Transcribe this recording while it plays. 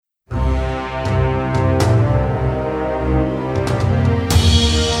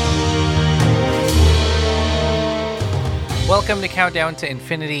Welcome to Countdown to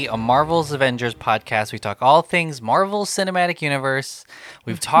Infinity, a Marvel's Avengers podcast. We talk all things Marvel Cinematic Universe.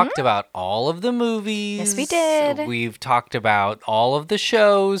 We've talked about all of the movies. Yes, we did. We've talked about all of the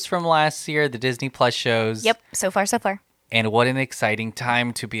shows from last year, the Disney Plus shows. Yep, so far. And what an exciting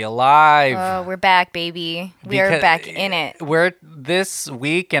time to be alive. Oh, we're back, baby. We are back in it. We're this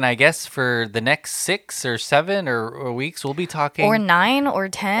week, and I guess for the next 6 or 7 or weeks, we'll be talking. Or 9 or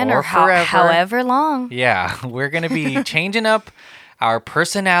 10 or forever. However long. Yeah, we're going to be changing up our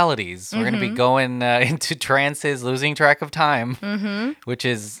personalities. We're going to be going into trances, losing track of time, which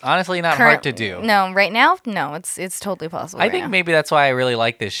is honestly not hard to do. No, right now, no, it's totally possible. I think maybe that's why I really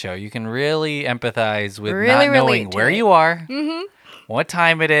like this show. You can really empathize with Really not knowing relate to where it. you are, what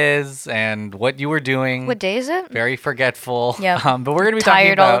time it is, and what you were doing. What day is it? Very forgetful. Yep. But we're going to be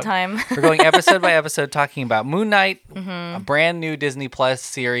Tired talking about, all the time. we're going episode by episode talking about Moon Knight, a brand new Disney Plus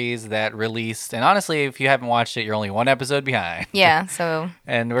series that released. And honestly, if you haven't watched it, you're only one episode behind. Yeah, so.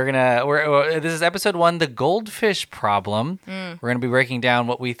 And this is episode 1, The Goldfish Problem. We're going to be breaking down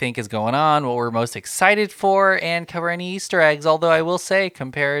what we think is going on, what we're most excited for, and cover any Easter eggs. Although I will say,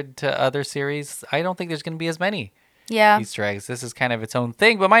 compared to other series, I don't think there's going to be as many Easter eggs. This is kind of its own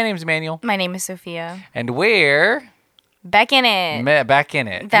thing. But my name's Emmanuel. My name is Sophia. And we're Back in it. back in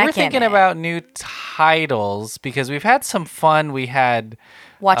it. Back We're in thinking it. about new titles because we've had some fun. We had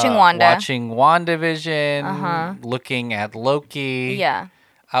Watching Wanda. watching WandaVision, looking at Loki. Yeah.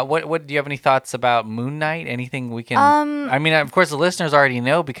 What do you have any thoughts about Moon Knight? Anything we can? I mean, of course, the listeners already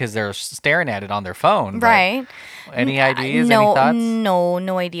know because they're staring at it on their phone. but Right. Any ideas? No, any thoughts?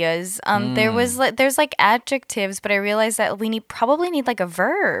 no ideas. There's like adjectives, but I realized that we probably need like a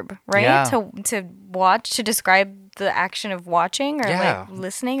verb, right? Yeah. To watch, to describe the action of watching or Yeah. like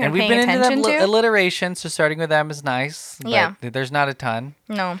listening or And we've paying been into attention that to. alliteration, so starting with them is nice. But Yeah. there's not a ton.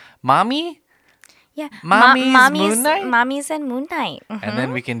 No. Mommy, Yeah. Mommy's Moon Knight? Mommy's and Moon Knight. and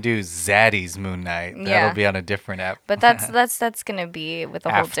then we can do Zaddy's Moon Knight. That'll Yeah. be on a different app. But that's gonna be with a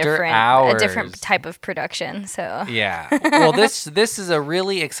whole After a hours. different type of production. So Yeah. Well, this is a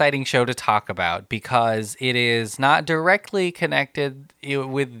really exciting show to talk about because it is not directly connected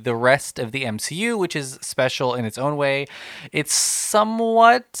with the rest of the MCU, which is special in its own way. It's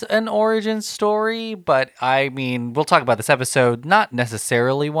somewhat an origin story, but I mean, we'll talk about this episode, not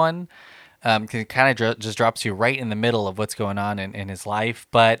necessarily one. 'Cause it kind of just drops you right in the middle of what's going on in his life.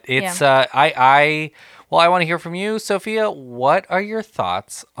 But it's I want to hear from you, Sophia. What are your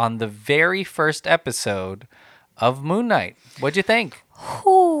thoughts on the very first episode of Moon Knight? What'd you think?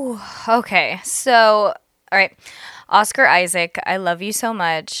 Whew. Okay, so all right, Oscar Isaac, I love you so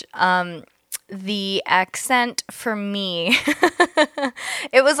much. The accent for me,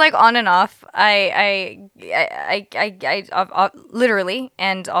 it was like on and off. I literally,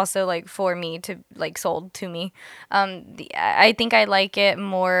 and also like for me to like sold to me. I think I like it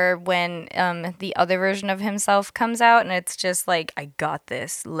more when the other version of himself comes out, and it's just like, I got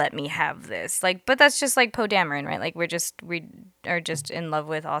this, let me have this. Like, but that's just like Poe Dameron, right? Like we are just in love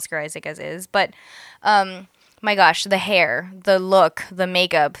with Oscar Isaac as is, but my gosh, the hair, the look, the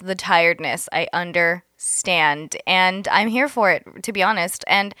makeup, the tiredness, I understand. And I'm here for it, to be honest.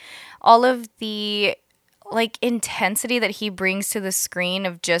 And all of the like intensity that he brings to the screen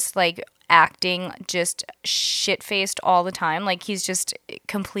of just like acting just shit-faced all the time. Like he's just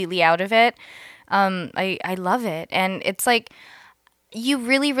completely out of it. I love it. And it's like you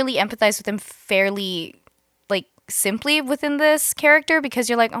really, really empathize with him fairly simply within this character because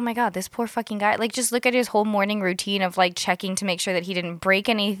you're like, oh my god, this poor fucking guy. Like, just look at his whole morning routine of like checking to make sure that he didn't break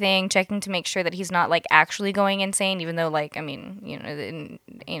anything, checking to make sure that he's not like actually going insane, even though like, I mean, you know, it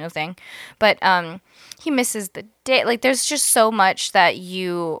ain't no thing. But he misses the day. Like, there's just so much that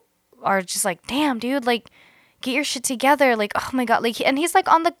you are just like, damn, dude, like, get your shit together. Like, oh my god, like, and he's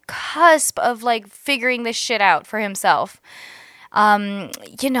like on the cusp of like figuring this shit out for himself.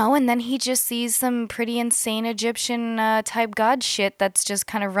 You know, and then he just sees some pretty insane Egyptian type god shit that's just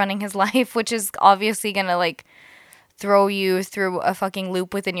kind of running his life, which is obviously gonna like throw you through a fucking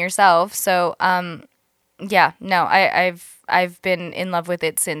loop within yourself. So, yeah, no, I've been in love with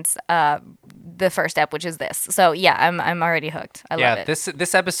it since the first step, which is this. So yeah, I'm already hooked. I love it.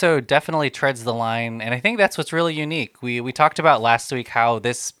 This episode definitely treads the line, and I think that's what's really unique. We talked about last week how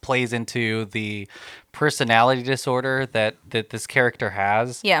this plays into the personality disorder that this character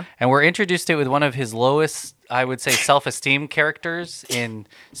has. Yeah. And we're introduced to it with one of his lowest, I would say, self-esteem characters in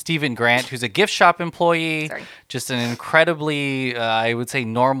Stephen Grant, who's a gift shop employee, just an incredibly, I would say,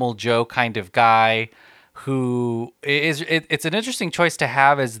 normal Joe kind of guy who is, it's an interesting choice to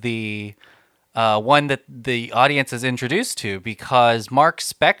have as the one that the audience is introduced to, because Mark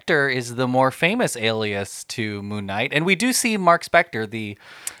Spector is the more famous alias to Moon Knight, and we do see Mark Spector,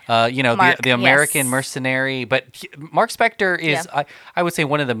 Mark, the American yes. mercenary, but Mark Spector is, Yeah. I would say,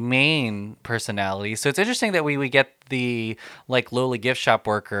 one of the main personalities. So it's interesting that we get the like lowly gift shop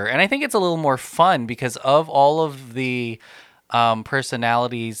worker, and I think it's a little more fun because of all of the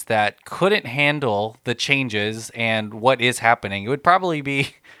personalities that couldn't handle the changes and what is happening. It would probably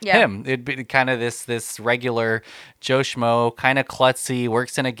be Yeah. him. It'd be kind of this regular Joe Schmo, kind of klutzy,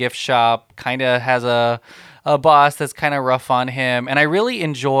 works in a gift shop, kind of has a boss that's kind of rough on him. And I really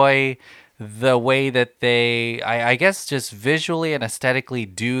enjoy the way that they, I guess, just visually and aesthetically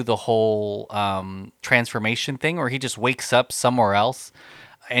do the whole transformation thing, where he just wakes up somewhere else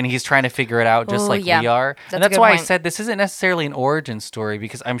and he's trying to figure it out just Ooh, like yeah. we are. That's And a that's good why I point. said this isn't necessarily an origin story,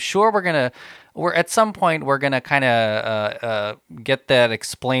 because I'm sure we're at some point we're gonna kind of get that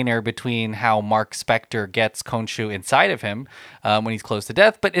explainer between how Mark Spector gets Khonshu inside of him when he's close to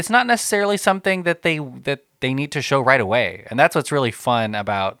death. But it's not necessarily something that they need to show right away. And that's what's really fun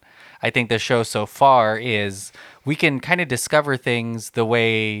about, I think, the show so far, is we can kind of discover things the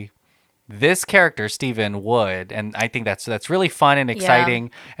way this character Steven would, and I think that's really fun and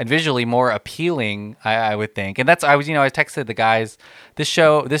exciting and visually more appealing, I would think. And that's, I texted the guys, this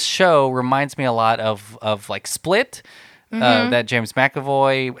show reminds me a lot of like Split, that James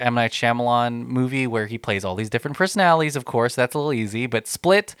McAvoy M. Night Shyamalan movie where he plays all these different personalities. Of course, that's a little easy, but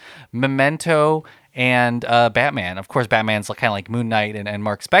Split, Memento, and Batman. Of course, Batman's kind of like Moon Knight and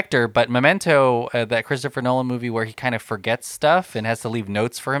Mark Spector, but Memento, that Christopher Nolan movie where he kind of forgets stuff and has to leave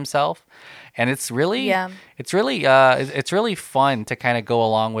notes for himself. And it's really, Yeah. it's really fun to kind of go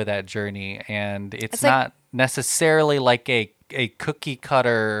along with that journey. And it's like- not necessarily like a cookie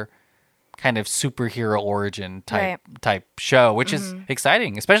cutter kind of superhero origin type show, which is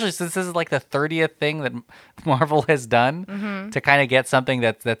exciting, especially since this is like the 30th thing that Marvel has done to kind of get something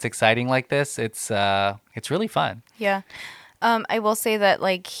that's exciting like this. It's really fun. Yeah. I will say that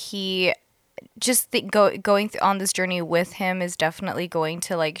like he just going on this journey with him is definitely going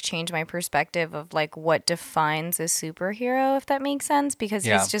to like change my perspective of like what defines a superhero, if that makes sense, because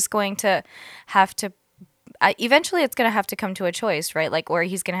Yeah. he's just going to have to eventually it's going to have to come to a choice, right? Like, or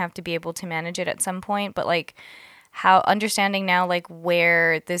he's going to have to be able to manage it at some point, but like how understanding now like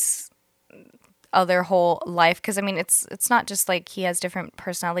where this other whole life, because I mean it's not just like he has different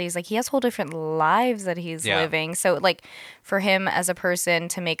personalities, like he has whole different lives that he's Yeah. living. So like for him as a person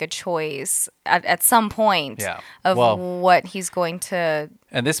to make a choice at some point Yeah. of Well- what he's going to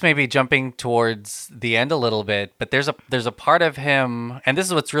And this may be jumping towards the end a little bit, but there's a part of him, and this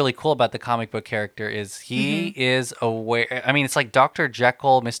is what's really cool about the comic book character, is he is aware. I mean, it's like Dr.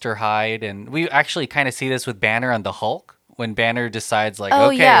 Jekyll, Mr. Hyde, and we actually kind of see this with Banner on the Hulk, when Banner decides like, Oh,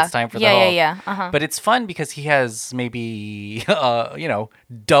 okay, yeah. it's time for the Yeah, yeah, Hulk. yeah. Uh-huh. But it's fun because he has maybe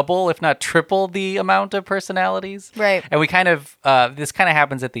double, if not triple, the amount of personalities. Right. And we kind of this kind of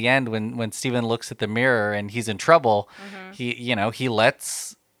happens at the end when Steven looks at the mirror and he's in trouble. He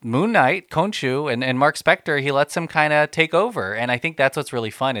lets Moon Knight, Khonshu, and Mark Spector, he lets him kind of take over. And I think that's what's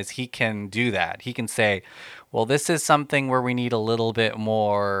really fun, is he can do that. He can say, well, this is something where we need a little bit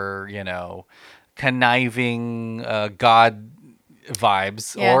more, conniving God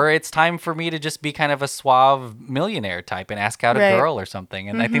vibes, Yeah. or it's time for me to just be kind of a suave millionaire type and ask out a Right. girl or something.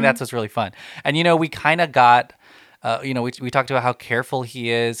 And I think that's what's really fun. And we kind of got we talked about how careful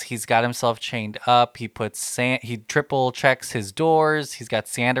he is. He's got himself chained up. He puts sand. He triple checks his doors. He's got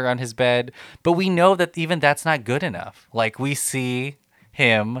sand around his bed. But we know that even that's not good enough. Like, we see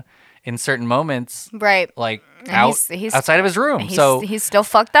him in certain moments, right. like And he's outside of his room. So he's still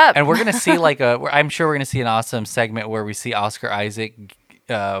fucked up. and we're gonna see I'm sure we're gonna see an awesome segment where we see Oscar Isaac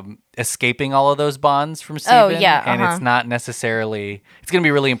escaping all of those bonds from Steven. Oh, yeah, And uh-huh. it's not necessarily. It's gonna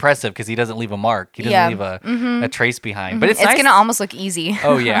be really impressive because he doesn't leave a mark. He doesn't Yeah. leave a trace behind. But it's it's nice. gonna almost look easy.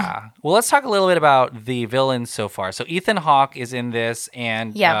 Oh yeah. Well, let's talk a little bit about the villains so far. So Ethan Hawke is in this,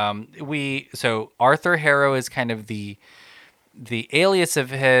 and Yeah. so Arthur Harrow is kind of the alias of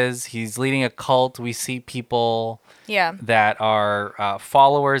his. He's leading a cult. We see people Yeah. that are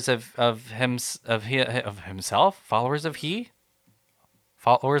followers of himself, followers of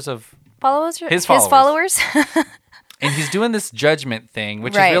Followers? His His followers? and he's doing this judgment thing,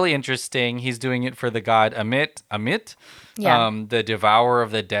 which Right. is really interesting. He's doing it for the god Amit, Yeah. the devourer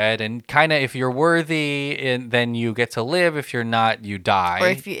of the dead, and kind of if you're worthy, then you get to live. If you're not, you die. Or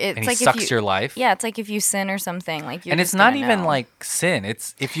if you- it's and like he if sucks you- your life. Yeah, it's like if you sin or something, like you're And it's just not gonna even know. like sin.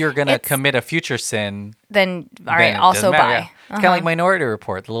 It's if you're gonna It's- commit a future sin. then all then right, it also doesn't matter, buy. yeah. It's kind of like Minority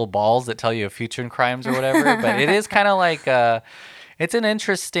Report, the little balls that tell you of future crimes or whatever. But it is kind of like It's an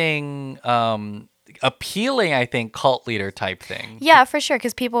interesting, appealing, I think, cult leader type thing. Yeah, for sure,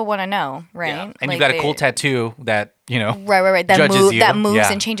 because people want to know, right? Yeah. And Like you've got a cool they- tattoo that, Right. That judges you. that moves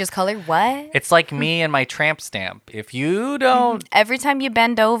Yeah. and changes color. What? It's like me and my tramp stamp. If you don't, Every time you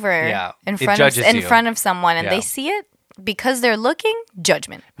bend over Yeah, in it front judges in you. front of someone and Yeah. they see it because they're looking,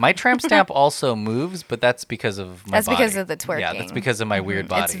 judgment. my tramp stamp also moves, but that's because of my That's because body. of the Yeah, that's twerking. because of my weird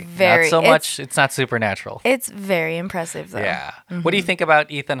body. very- not so it's- much. It's not supernatural. It's very impressive, though. Yeah. What do you think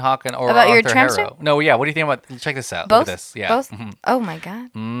about Ethan Hawke or About your Arthur tramp Harrow? stamp? No, yeah. What do you think about? Check this out. Both. Look at this. Yeah. Both. Mhm. Oh my god.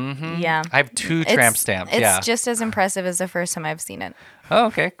 Mhm. Yeah. I have two It's- tramp stamps. It's Yeah. just as impressive as the first time I've seen it. Oh,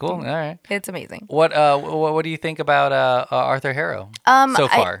 okay. Cool. All right. It's amazing. What do you think about Arthur Harrow so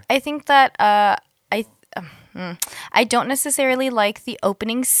far? I think that I don't necessarily like the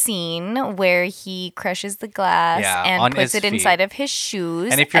opening scene where he crushes the glass Yeah, and on puts his it inside of his shoes.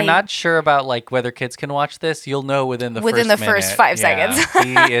 And if you're not sure about like whether kids can watch this, you'll know within the Within first the first minute. 5 Yeah, seconds.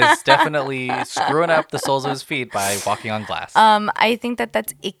 he is definitely screwing up the soles of his feet by walking on glass. I think that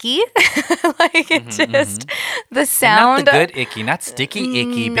that's icky. Like it just the not sound. the good icky, not sticky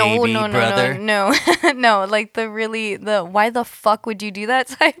icky, baby brother. No, no, like the why the fuck would you do that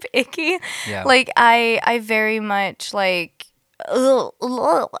type icky? Yeah. Like I very much like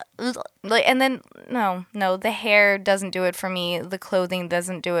like, and then no, the hair doesn't do it for me. The clothing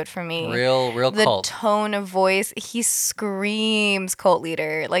doesn't do it for me. Real The cult. tone of voice, he screams cult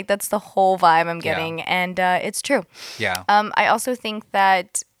leader. Like that's the whole vibe I'm getting, and it's true. Yeah. I also think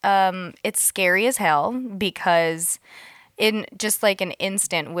that it's scary as hell because in just like an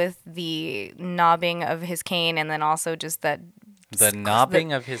instant with the knobbing of his cane and then also just that The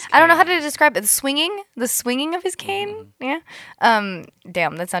knobbing of his cane. I don't know how to describe it. The swinging of his cane. Yeah.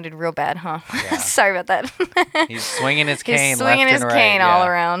 Damn, that sounded real bad, huh? Yeah. Sorry about that. He's swinging his cane He's swinging left his and right. cane all yeah.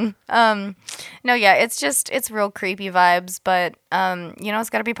 around. No, yeah, it's real creepy vibes, but it's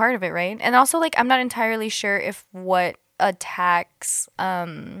got to be part of it, right? And also, like, I'm not entirely sure if what attacks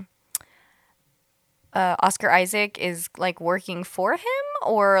Oscar Isaac is like working for him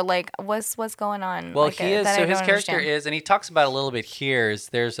or like what's going on. Well, like, he is. that So I his don't character understand. is, and he talks about it a little bit here. Is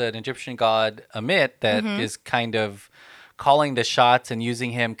there's an Egyptian god Amit that Mm-hmm. is kind of calling the shots and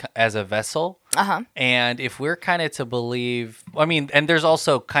using him as a vessel. Uh-huh. And if we're kind of to believe, I mean, and there's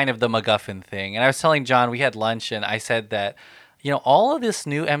also kind of the MacGuffin thing. And I was telling John, we had lunch, and I said that, all of this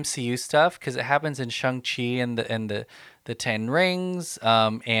new MCU stuff, because it happens in Shang-Chi and the Ten Rings,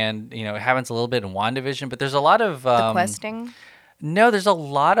 and it happens a little bit in WandaVision, but there's a lot of The questing. no, there's a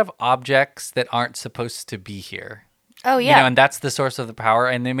lot of objects that aren't supposed to be here. Oh yeah. And that's the source of the power.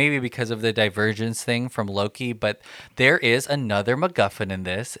 And then maybe because of the divergence thing from Loki, but there is another MacGuffin in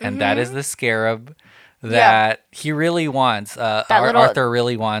this, and that is the scarab that he really wants. Arthur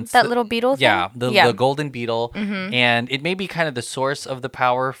really wants. that little beetle thing? Yeah, the Yeah. golden beetle. And it may be kind of the source of the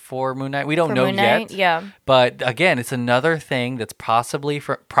power for Moon Knight. We don't For know Moon Knight, yet. yeah. But again, it's another thing that's probably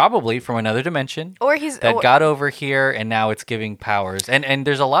from another dimension Or he's that got over here, and now it's giving powers. And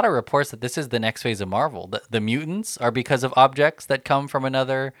there's a lot of reports that this is the next phase of Marvel. The mutants are because of objects that come from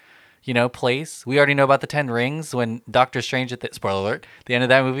another, place. We already know about the Ten Rings when Doctor Strange spoiler alert, the end of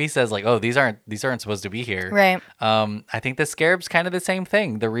that movie says like, oh, these aren't supposed to be here. Right. I think the scarab's kind of the same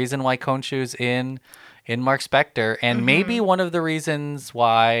thing. The reason why Khonshu's in Mark Spector, and maybe one of the reasons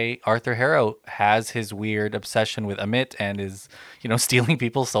why Arthur Harrow has his weird obsession with Amit and is, stealing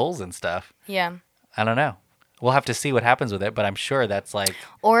people's souls and stuff. Yeah. I don't know. We'll have to see what happens with it, but I'm sure that's like,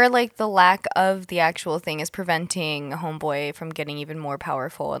 Or like the lack of the actual thing is preventing Homeboy from getting even more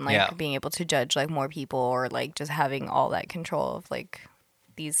powerful and like Yeah. being able to judge like more people or like just having all that control of like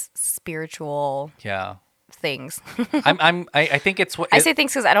these spiritual yeah. things. I think it's what I say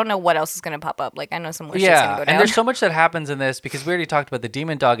things because I don't know what else is gonna pop up. Like I know some more shit's yeah, gonna go and down. there's so much that happens in this because we already talked about the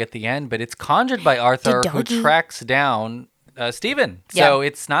demon dog at the end, but it's conjured by Arthur who doggy. tracks down Stephen. Yeah. So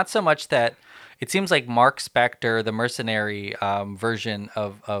it's not so much that it seems like Mark Spector, the mercenary version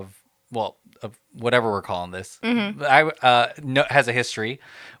of whatever we're calling this, has a history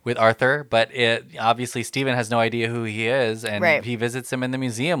with Arthur, but obviously Stephen has no idea who he is, and Right. he visits him in the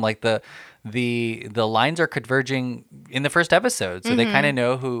museum. Like the lines are converging in the first episode, so they kind of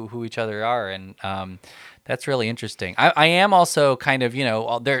know who each other are, and that's really interesting. I am also kind of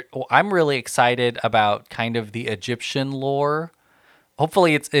I'm really excited about kind of the Egyptian lore.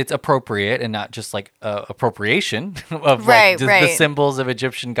 Hopefully it's appropriate and not just like appropriation of Right, like the right. symbols of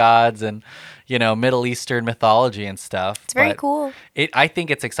Egyptian gods and Middle Eastern mythology and stuff. It's very But cool. I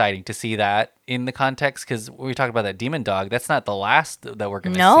think it's exciting to see that in the context because when we talk about that demon dog, that's not the last that we're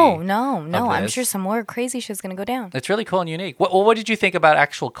going to see. No. I'm this. sure some more crazy shit's gonna go down. It's really cool and unique. What did you think about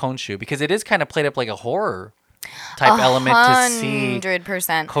actual Khonshu? Because it is kind of played up like a horror type element to see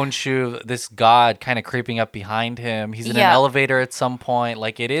 100%. Khonshu, this god, kind of creeping up behind him. He's in an Yeah. elevator at some point.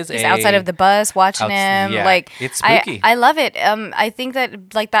 Like it is He's outside of the bus watching him. yeah, Like it's spooky. I love it. I think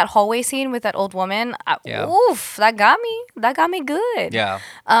that like that hallway scene with that old woman. Yeah. Oof, that got me. That got me good. Yeah.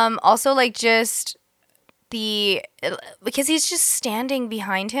 Also, like just because he's just standing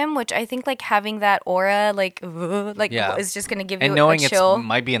behind him, which I think like having that aura, like Yeah. is just gonna give And you knowing a chill. it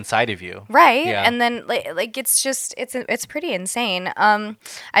might be inside of you. Right. Yeah. And then like it's just it's pretty insane.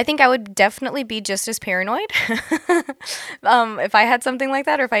 I think I would definitely be just as paranoid if I had something like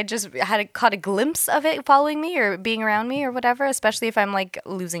that, or if I just caught a glimpse of it following me or being around me or whatever, especially if I'm like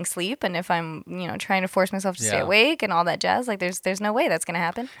losing sleep and if I'm, trying to force myself to stay Yeah. awake and all that jazz. Like there's no way that's going to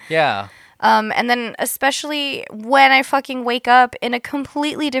happen. Yeah. And then especially when I fucking wake up in a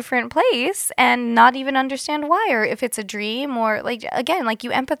completely different place and not even understand why, or if it's a dream, or like again, like you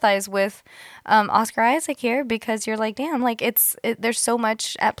empathize with Oscar Isaac here because you're like, damn, like there's so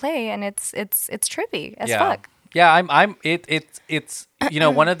much at play and it's trippy as Yeah. fuck. Yeah, it's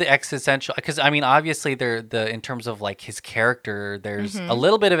one of the existential, because I mean obviously in terms of like his character, there's a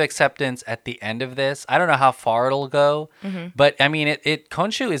little bit of acceptance at the end of this. I don't know how far it'll go, but I mean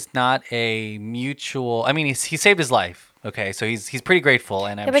Khonshu is not a mutual. I mean he saved his life. Okay, so he's pretty grateful,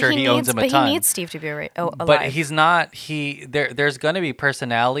 and I'm sure he owns him a ton. But he needs Steve to be alive. But he's not. There's going to be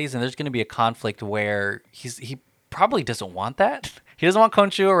personalities, and there's going to be a conflict where he probably doesn't want that. He doesn't want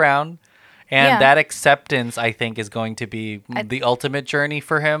Khonshu around. And Yeah. that acceptance, I think, is going to be the ultimate journey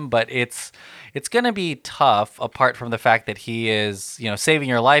for him. But it's going to be tough, apart from the fact that he is, saving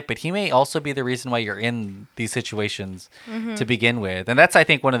your life. But he may also be the reason why you're in these situations to begin with. And that's, I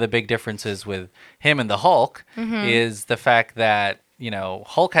think, one of the big differences with him and the Hulk is the fact that,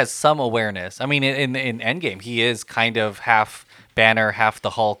 Hulk has some awareness. I mean, in Endgame, he is kind of half Banner, half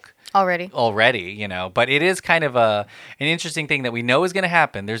the Hulk. already. But it is kind of an interesting thing that we know is going to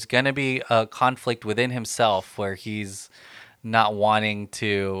happen. There's going to be a conflict within himself where he's not wanting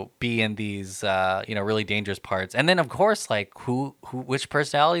to be in these really dangerous parts. And then of course, like which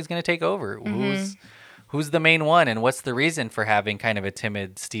personality is going to take over? Who's the main one, and what's the reason for having kind of a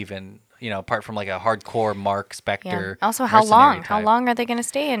timid Steven, apart from like a hardcore Mark Spector. Yeah. Also, how mercenary long? type. How long are they going to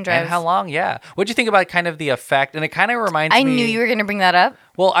stay in Drive? And how long? Yeah. What do you think about kind of the effect? And it kind of reminds me. I knew you were going to bring that up.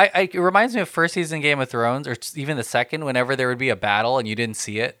 Well, it reminds me of first season Game of Thrones, or even the second, whenever there would be a battle and you didn't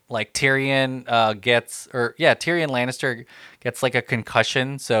see it. Like Tyrion Tyrion Lannister gets like a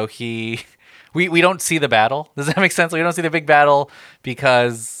concussion, so we don't see the battle. Does that make sense? We don't see the big battle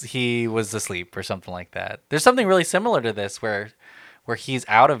because he was asleep or something like that. There's something really similar to this where he's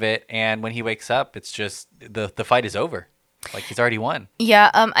out of it, and when he wakes up, it's just the fight is over. Like he's already won. Yeah,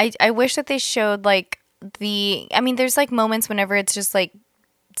 I wish that they showed like there's like moments whenever it's just like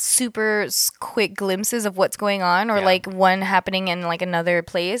super quick glimpses of what's going on, or Yeah. like one happening in like another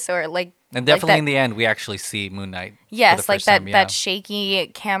place, or like And definitely like in the end, we actually see Moon Knight. yes, like that yeah. that shaky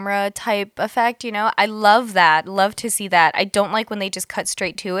camera type effect, I love that. Love to see that. I don't like when they just cut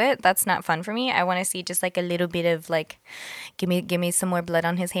straight to it. That's not fun for me. I want to see just like a little bit of like give me some more blood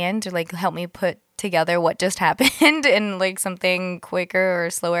on his hand to like help me put together what just happened in like something quicker or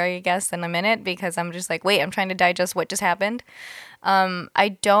slower, I guess, than a minute, because I'm just like, wait, I'm trying to digest what just happened.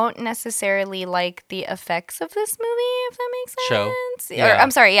 I don't necessarily like the effects of this movie, if that makes sense. Show? Or, Yeah. I'm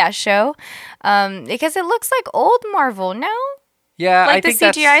sorry, yeah, show. Because it looks like old Marvel, no? Yeah, Like I the think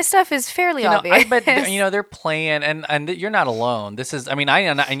that's, CGI stuff is fairly obvious. I bet they're playing, and you're not alone. This is, I mean,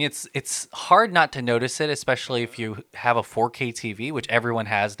 and it's hard not to notice it, especially if you have a 4K TV, which everyone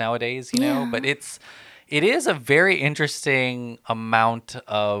has nowadays. Yeah. But it is a very interesting amount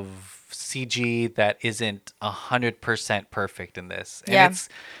of CG that isn't 100% perfect in this. And Yeah.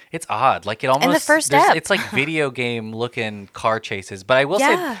 it's odd. Like it almost first there's- step. it's like video game looking car chases. But I will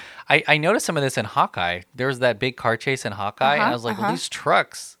Yeah. say I noticed some of this in Hawkeye. There was that big car chase in Hawkeye, and I was like, well, these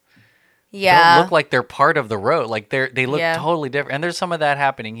trucks yeah. don't look like they're part of the road. Like they look Yeah. totally different. And there's some of that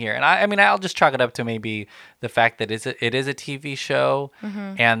happening here. And I mean, I'll just chalk it up to maybe the fact that it is a TV show,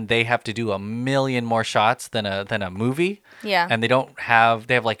 Mm-hmm. and they have to do a million more shots than a movie. Yeah. And they have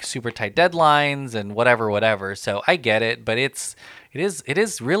like super tight deadlines and whatever. So I get it, but it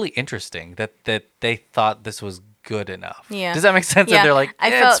is really interesting that they thought this was good enough. Yeah. Does that make sense? Yeah. That they're like, I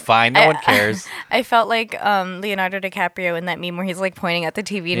it's felt- fine. No one cares. I felt like Leonardo DiCaprio in that meme where he's like pointing at the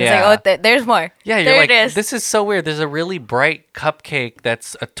TV and he's Yeah. like, "Oh, there's more. Yeah, you're there like, it is." this is so weird. There's a really bright cupcake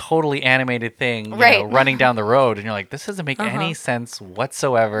that's a totally animated thing, you Right. know, running down the road, and you're like, this doesn't make any sense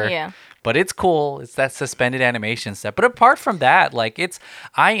whatsoever. Yeah. But it's cool. It's that suspended animation stuff. But apart from that, like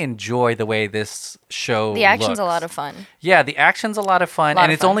I enjoy the way this show The action's a looks. lot of fun. Yeah, the action's a lot of fun, Lot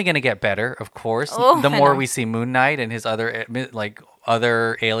and of it's fun. only going to get better, of course. Oh, the I more know. we see Moon Knight and his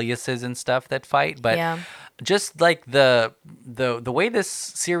other aliases and stuff that fight, but Yeah. just like the way this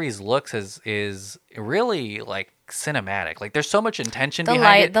series looks is really like cinematic. Like there's so much intention The behind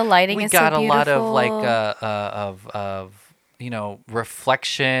light- it. the lighting we is so got a lot of like beautiful. of you know,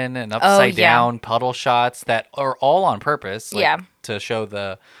 reflection and Oh, upside yeah. down puddle shots that are all on purpose, like, Yeah. to show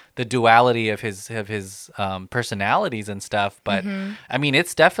the duality of his personalities and stuff. But Mm-hmm. I mean,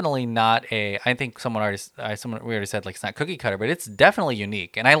 it's definitely not a. I think we already said like it's not cookie cutter, but it's definitely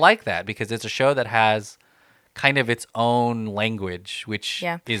unique, and I like that because it's a show that has kind of its own language, which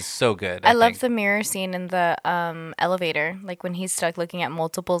Yeah. is so good. I love think. the mirror scene in the elevator, like when he's stuck looking at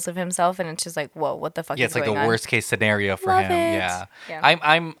multiples of himself, and it's just like, whoa, what the fuck Yeah, is it's like going the on? worst case scenario for Love him. it. Yeah. Yeah.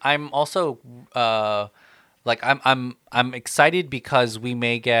 I'm also like I'm excited because we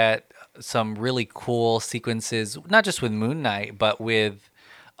may get some really cool sequences, not just with Moon Knight, but with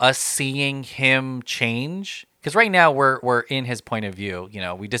us seeing him change. Because right now we're in his point of view. You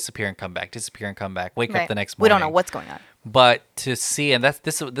know, we disappear and come back, wake up Right. the next We morning. don't know what's going on. But to see, and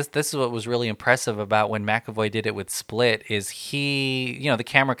this is what was really impressive about when McAvoy did it with Split, is he, you know, the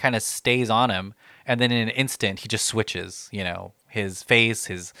camera kind of stays on him, and then in an instant he just switches, you know, his face,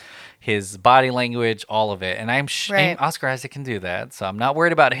 his body language, all of it. And Right. Oscar Isaac can do that, so I'm not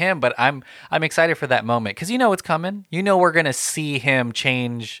worried about him. But I'm excited for that moment because you know it's coming. You know we're gonna see him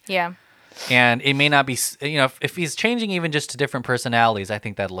change. Yeah. And it may not be, you know, if he's changing even just to different personalities, I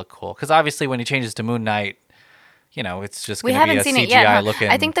think that'd look cool. Because obviously, when he changes to Moon Knight, you know, it's just We going to be haven't a seen CGI it yet. Huh? looking.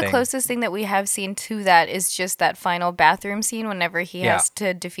 I think the thing. closest thing that we have seen to that is just that final bathroom scene whenever he Yeah. has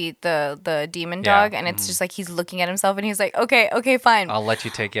to defeat the demon Yeah. Mm-hmm. dog, and it's just like he's looking at himself, and he's like, okay, fine. I'll let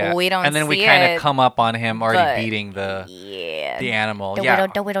you take it. We don't And then we see kind it, of come up on him already but beating the yeah, animal. the Yeah.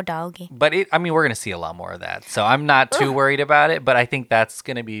 widow doggy. But I mean, we're going to see a lot more of that. So I'm not too worried about it, but I think that's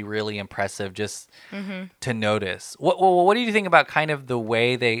going to be really impressive just Mm-hmm. to notice. What do you think about kind of the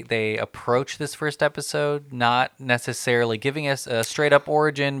way they approach this first episode? Not necessarily giving us a straight up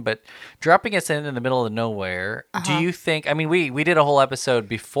origin, but dropping us in the middle of nowhere. Do you think, I mean, we did a whole episode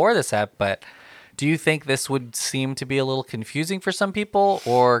before this app, but do you think this would seem to be a little confusing for some people?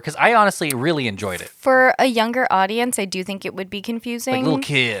 Or, because I honestly really enjoyed it. For a younger audience, I do think it would be confusing. Like little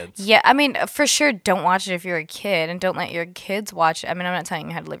kids. Yeah, I mean, for sure, don't watch it if you're a kid, and don't let your kids watch it. I mean, I'm not telling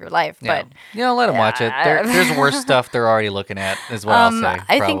you how to live your life, Yeah. but You know, let them watch it. There's worse stuff they're already looking at, is what I'll say.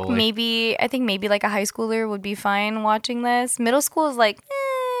 I think probably. maybe like a high schooler would be fine watching this. Middle school is like,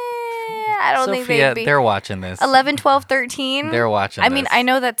 I don't think Sophia, they'd be. they're watching this. 11, 12, 13. They're watching I mean, this. I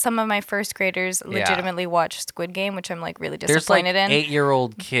know that some of my first graders legitimately watch Squid Game, which I'm like really There's like disappointed in.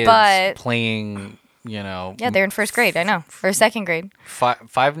 8-year-old kids But- playing, you know. Yeah, they're in first grade. I know, or second grade.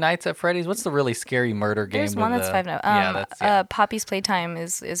 Five Nights at Freddy's. What's the really scary murder game? There's one with that's the- 5 now. Yeah, that's. Poppy's Playtime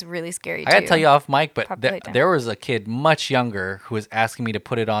is really scary. I gotta too. tell you off mic, but Proper playtime. there was a kid much younger who was asking me to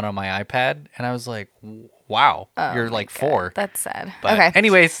put it on my iPad, and I was like, "Wow, you're like 4." That's sad. But okay.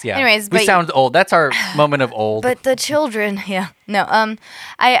 anyways, yeah. Anyways, we but- sound old. That's our moment of old. But the children, yeah, no.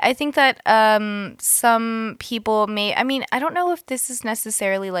 I think that some people may. I mean, I don't know if this is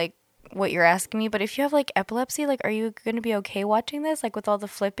necessarily like what you're asking me, but if you have like epilepsy, like, are you going to be okay watching this, like with all the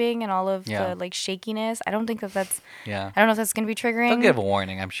flipping and all of Yeah. the like shakiness? I don't think that's. yeah, I don't know if that's going to be triggering. they'll give a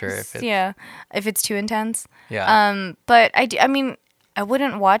warning. I'm sure if it's, Yeah, if it's too intense. yeah. But I mean, I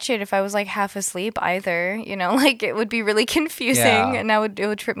wouldn't watch it if I was like half asleep either. You know, like it would be really confusing, Yeah. and it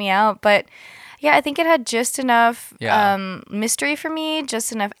would trip me out. But yeah, I think it had just enough Yeah. mystery for me,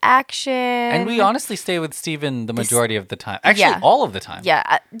 just enough action. And we honestly stay with Steven the majority of the time. Actually, Yeah. all of the time. Yeah,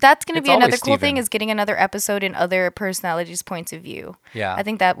 that's going to It's be another always cool thing Steven. is getting another episode in other personalities' points of view. Yeah. I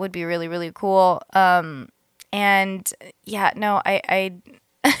think that would be really, really cool. And yeah, no, I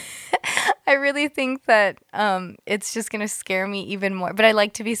I really think that it's just gonna scare me even more. But I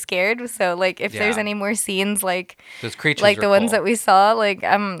like to be scared, so like if there's Yeah. any more scenes like Those creatures like are the ones cool. that we saw, like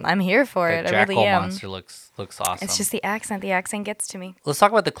I'm here for The it. I jackal really am. monster looks awesome. It's just the accent. The accent gets to me. Let's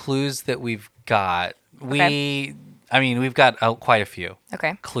talk about the clues that we've got. I mean, we've got quite a few.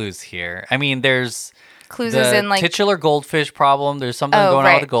 Okay. clues here. I mean, there's Clues the as in like titular goldfish problem. There's something Oh, going on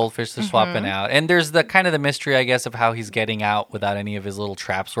with right. the goldfish they're swapping out, and there's the kind of the mystery, I guess, of how he's getting out without any of his little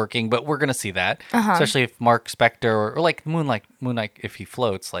traps working. But we're gonna see that, especially if Mark Spector or like Moonlight, if he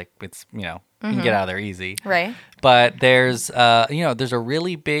floats, like it's you can get out of there easy. right. But there's there's a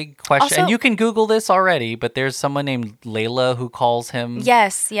really big question, and Also- you can Google this already. But there's someone named Layla who calls him.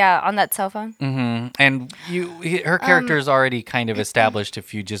 Yes, yeah, on that cell phone. And her character is already kind of established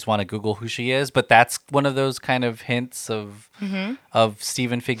if you just want to Google who she is. But that's one of those kind of hints of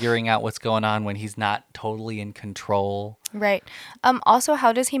Steven figuring out what's going on when he's not totally in control. Right. Also,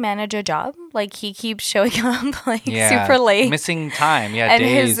 how does he manage a job? Like he keeps showing up like Yeah, super late. missing time. Yeah, and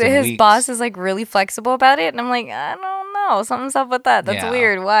days and his weeks. boss is like really flexible about it, and I'm like, I don't know, something's up with that. That's Yeah.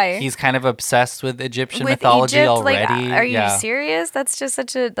 weird. Why? He's kind of obsessed with Egyptian with mythology Egypt, already. like, are you Yeah. serious? That's just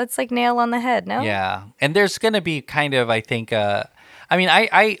that's like nail on the head. No. Yeah, and there's going to be kind of, I think, I mean,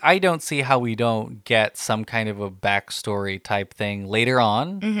 I don't see how we don't get some kind of a backstory type thing later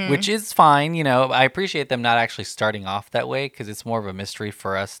on, which is fine. I appreciate them not actually starting off that way because it's more of a mystery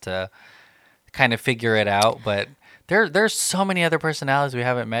for us to kind of figure it out. But there's so many other personalities we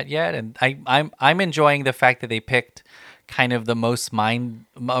haven't met yet, and I'm enjoying the fact that they picked kind of the most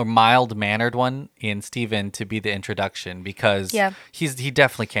mild-mannered one in Steven to be the introduction because Yeah. he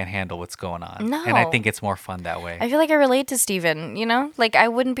definitely can't handle what's going on. No. And I think it's more fun that way. I feel like I relate to Steven, Like I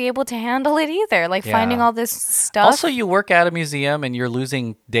wouldn't be able to handle it either. Like Yeah. finding all this stuff. Also, you work at a museum and you're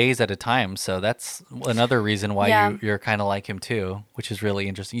losing days at a time, so that's another reason why Yeah. you're kind of like him too, which is really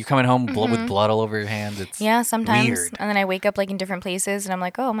interesting. You're coming home with blood all over your hands. It's yeah, sometimes. weird. And then I wake up like in different places and I'm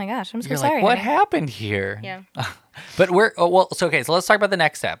like, oh my gosh, I'm so You're sorry. like, what honey." happened here? Yeah. But so let's talk about the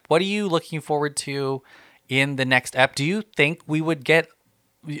next step. What are you looking forward to in the next ep? Do you think we would get?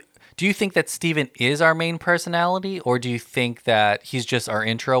 Do you think that Steven is our main personality, or do you think that he's just our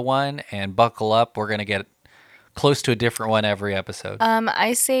intro one? And buckle up, we're gonna get close to a different one every episode.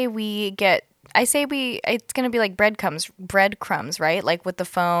 I say it's gonna be like breadcrumbs, right? Like with the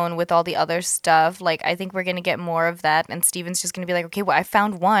phone, with all the other stuff. Like I think we're gonna get more of that, and Steven's just gonna be like, okay, well, I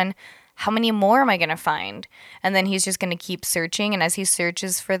found one. How many more am I gonna find? And then he's just gonna keep searching, and as he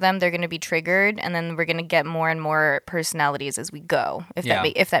searches for them, they're gonna be triggered, and then we're gonna get more and more personalities as we go.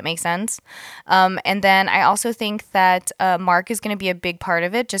 If that makes sense. And then I also think that Mark is gonna be a big part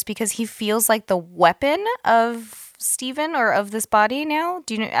of it, just because he feels like the weapon of Steven or of this body now.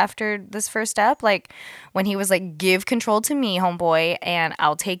 Do you know after this first step, like when he was like, give control to me, homeboy, and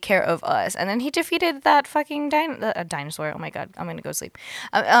I'll take care of us, and then he defeated that fucking dinosaur. Oh my god, I'm gonna go sleep.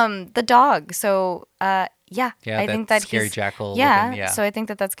 The dog. So I think that scary he's jackal. yeah, looking, so I think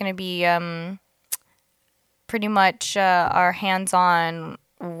that that's gonna be pretty much our hands-on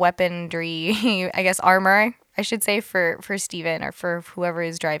weaponry, I guess armor, I should say, for Steven or for whoever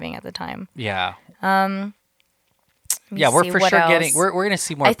is driving at the time. Yeah. Let me Yeah, we're see, for what sure else? getting. We're gonna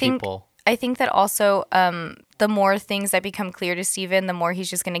see more people. I think that also the more things that become clear to Steven, the more he's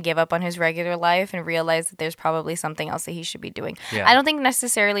just going to give up on his regular life and realize that there's probably something else that he should be doing. Yeah. I don't think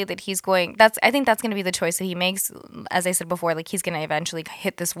necessarily that he's going. I think that's going to be the choice that he makes. As I said before, like he's going to eventually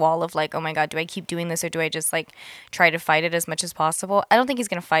hit this wall of like, oh my god, do I keep doing this or do I just like try to fight it as much as possible? I don't think he's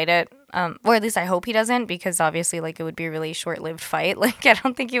going to fight it, or at least I hope he doesn't, because obviously like it would be a really short-lived fight. Like I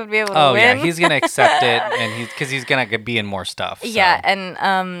don't think he would be able to Oh win. yeah, he's gonna accept it, and because he's gonna be in more stuff. So. Yeah,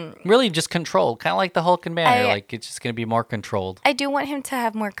 and really just controlled, kind of like the Hulk and Banner. Like it's just gonna be more controlled. I do want him to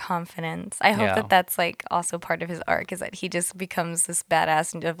have more confidence. I hope Yeah. that that's like also part of his arc, is that he just becomes this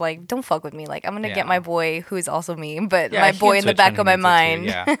badass and of like, don't fuck with me. Like I'm gonna Yeah. get my boy who is also me, but Yeah, my he boy can in the switch back when of he my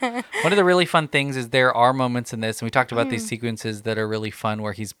needs it mind. to, yeah. One of the really fun things is there are moments in this, and we talked about Mm. these sequences that are really fun,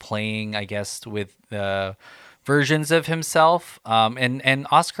 where he's playing, I guess, with versions of himself. And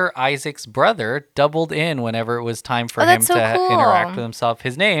Oscar Isaac's brother doubled in whenever it was time for Oh, him that's to so cool. interact with himself.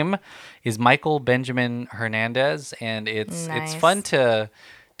 His name is Michael Benjamin Hernandez, and it's Nice. fun to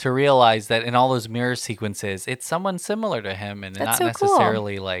realize that in all those mirror sequences, it's someone similar to him, and That's not so cool.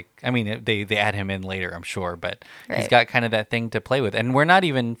 necessarily like. I mean, they add him in later, I'm sure, but he's Right. got kind of that thing to play with, and we're not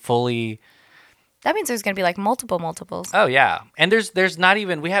even fully. That means there's gonna be like multiples. Oh yeah, and there's not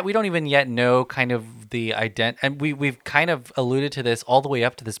even we don't even yet know kind of the and we've kind of alluded to this all the way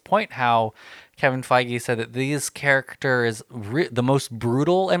up to this point, how Kevin Feige said that this character is the most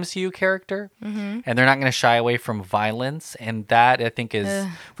brutal MCU character, and they're not going to shy away from violence, and that I think is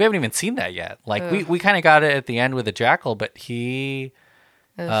we haven't even seen that yet. Like we kind of got it at the end with the Jackal, but he.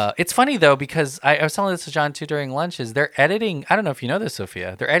 It's funny though, because I was telling this to John too during lunch. Is they're editing? I don't know if you know this,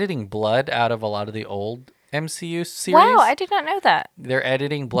 Sophia. They're editing blood out of a lot of the old MCU series. Wow, I did not know that. They're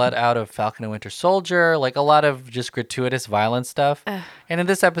editing blood out of Falcon and Winter Soldier, like a lot of just gratuitous violent stuff. And in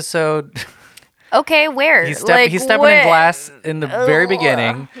this episode, Okay, where? he's stepping where? in glass in the very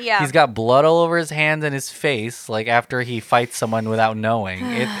beginning. Yeah. He's got blood all over his hands and his face, like after he fights someone without knowing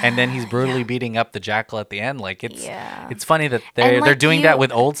it, and then he's brutally beating up the jackal at the end. Like it's funny that they're like doing that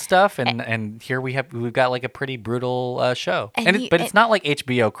with old stuff, and here we've got like a pretty brutal show, but it's not like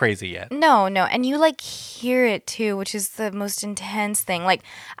HBO crazy yet. No, and you like hear it too, which is the most intense thing. Like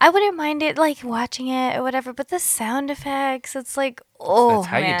I wouldn't mind it like watching it or whatever, but the sound effects, it's like, oh, that's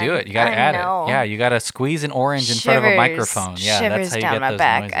how man, you do it. You got to add know. it. Yeah, you got to squeeze an orange in front of a microphone. Yeah, shivers that's how you down get my those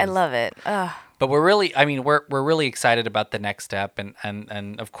back. noises. I love it. Ugh. But we're really excited about the next step,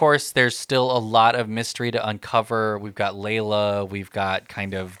 and of course there's still a lot of mystery to uncover. We've got Layla, we've got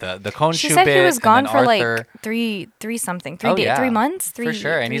kind of the Khonshu She said bit, he was gone for Arthur. like three something, Oh, days, yeah. 3 months, for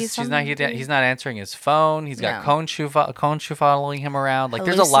sure, and he's not he's not answering his phone. He's got No. Khonshu following him around. Like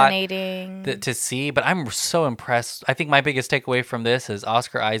there's a lot hallucinating. to see, but I'm so impressed. I think my biggest takeaway from this is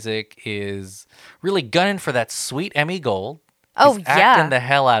Oscar Isaac is really gunning for that sweet Emmy Gold. Oh, He's yeah. acting the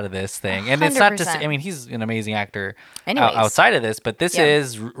hell out of this thing, and it's not just. 100%. I mean, he's an amazing actor Anyways. outside of this, but this Yeah.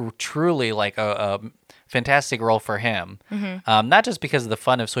 is truly like a fantastic role for him. Not just because of the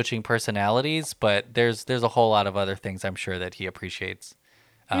fun of switching personalities, but there's a whole lot of other things I'm sure that he appreciates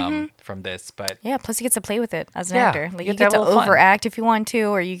from this. But Yeah, plus you get to play with it as an Yeah, actor. Like you you get to get to have a little fun. overact if you want to,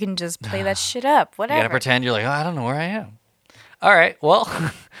 or you can just play that shit up. you Whatever. gotta pretend you're like, oh, I don't know where I am. All right, well,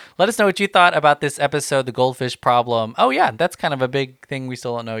 let us know what you thought about this episode, the goldfish problem. Oh yeah, that's kind of a big thing we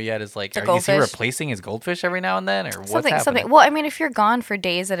still don't know yet. Is like, is he goldfish. replacing his goldfish every now and then, or what's happening? Something. Well, I mean, if you're gone for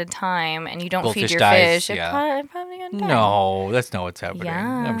days at a time and you don't Goldfish feed your dies, fish, yeah. it's probably gonna die. No, that's not what's happening.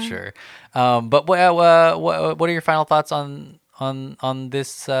 I'm Yeah. sure. But what are your final thoughts on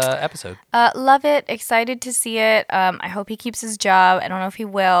this episode? Love it. Excited to see it. I hope he keeps his job. I don't know if he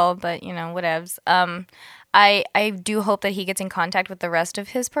will, but whatevs. I do hope that he gets in contact with the rest of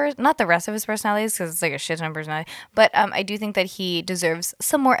his not the rest of his personalities, because it's like a shit ton of personality, but I do think that he deserves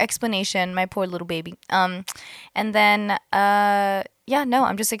some more explanation, my poor little baby. And then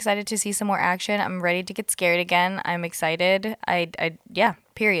I'm just excited to see some more action. I'm ready to get scared again. I'm excited.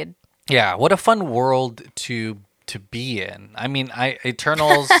 Period. Yeah, what a fun world to be in. I mean,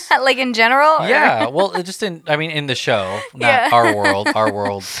 Eternals. Like in general? Or- Yeah, well, in the show, not Yeah. our world. Our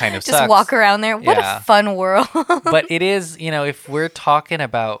world kind of Just sucks. walk around there. What Yeah. a fun world. But it is, if we're talking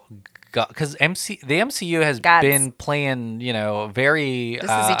about, because the MCU has Gods. been playing, very, This is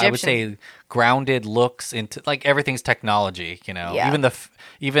I would Egyptian. say, grounded looks into like everything's technology. Yeah.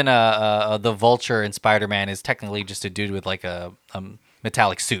 Even the Vulture in Spider-Man is technically just a dude with like a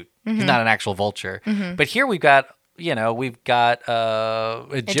metallic suit. Mm-hmm. He's not an actual vulture. But here we've got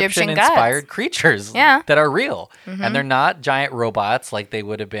Egyptian inspired creatures Yeah. that are real, and they're not giant robots like they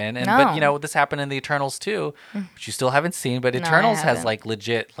would have been. And but No. this happened in the Eternals too, which you still haven't seen. But I Eternals has haven't. like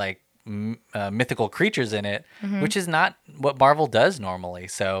legit like mythical creatures in it, which is not what Marvel does normally.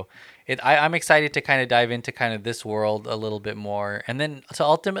 So I'm excited to kind of dive into kind of this world a little bit more, and then to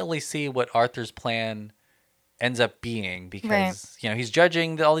ultimately see what Arthur's plan ends up being, because he's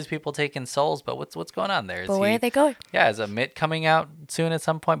judging all these people taking souls, but what's going on there? But where are they going? Yeah, is a Mitt coming out soon at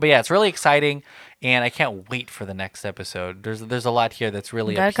some point? But yeah, it's really exciting, and I can't wait for the next episode. There's a lot here that's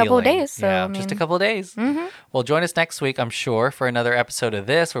really Got a appealing. couple of days, so, yeah, I just a mean- couple of days. Well, join us next week, I'm sure, for another episode of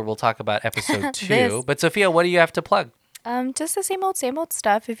this, where we'll talk about episode 2. This. But Sophia, what do you have to plug? Just the same old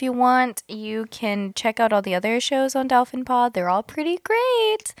stuff. If you want, you can check out all the other shows on Dolphin Pod. They're all pretty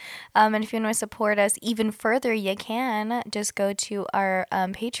great. And if you want to support us even further, you can just go to our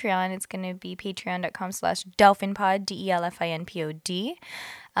Patreon. It's going to be patreon.com/DelphinPod, DelfinPod.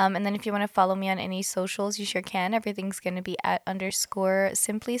 And then if you want to follow me on any socials, you sure can. Everything's going to be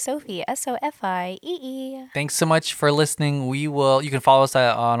 @_Simply Sophie, SOFIEE. Thanks so much for listening. You can follow us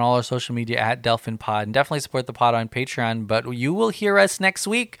on all our social media @DelphinPod, and definitely support the pod on Patreon. But you will hear us next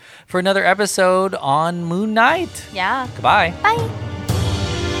week for another episode on Moon Knight. Yeah. Goodbye. Bye.